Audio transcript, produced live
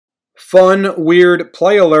Fun, weird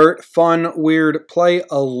play alert. Fun, weird play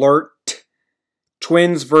alert.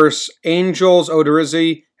 Twins versus Angels.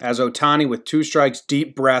 Odorizzi has Ohtani with 2 strikes.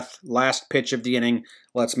 Deep breath. Last pitch of the inning.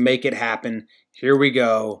 Let's make it happen. Here we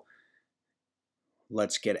go.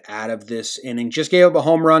 Let's get out of this inning. Just gave up a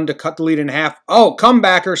home run to cut the lead in half. Oh,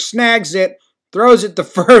 comebacker snags it. Throws it to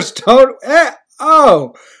first.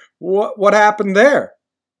 Oh, what happened there?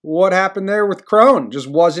 What happened there with Cron? Just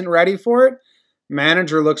wasn't ready for it?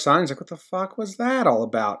 Manager looks on. He's like, what the fuck was that all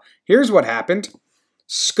about? Here's what happened.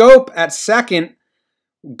 Schoop at second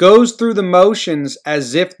goes through the motions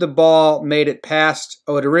as if the ball made it past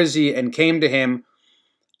Odorizzi and came to him.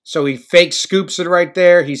 So he fake scoops it right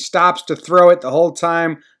there. He stops to throw it the whole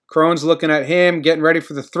time. Cron's looking at him, getting ready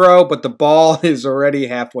for the throw, but the ball is already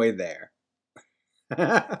halfway there.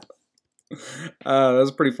 That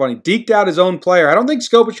was pretty funny. Deked out his own player. I don't think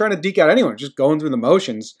Schoop was trying to deke out anyone, just going through the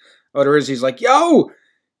motions. Odorizzi's like, yo,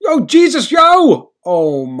 Jesus, yo.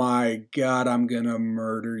 Oh my God, I'm going to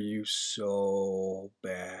murder you so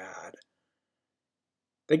bad.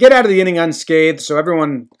 They get out of the inning unscathed, so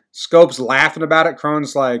Scope's laughing about it.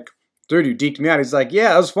 Cron's like, dude, you deked me out. He's like,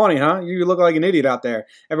 yeah, that was funny, huh? You look like an idiot out there.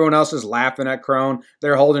 Everyone else is laughing at Cron.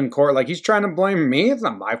 They're holding court like he's trying to blame me. It's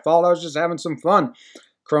not my fault. I was just having some fun.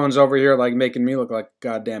 Cron's over here like making me look like a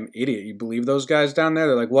goddamn idiot. You believe those guys down there?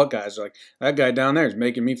 They're like, what guys? They're like, that guy down there is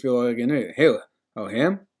making me feel like an idiot. Hey, oh,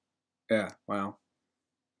 him? Yeah, wow.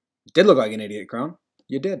 You did look like an idiot, Cron.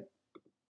 You did.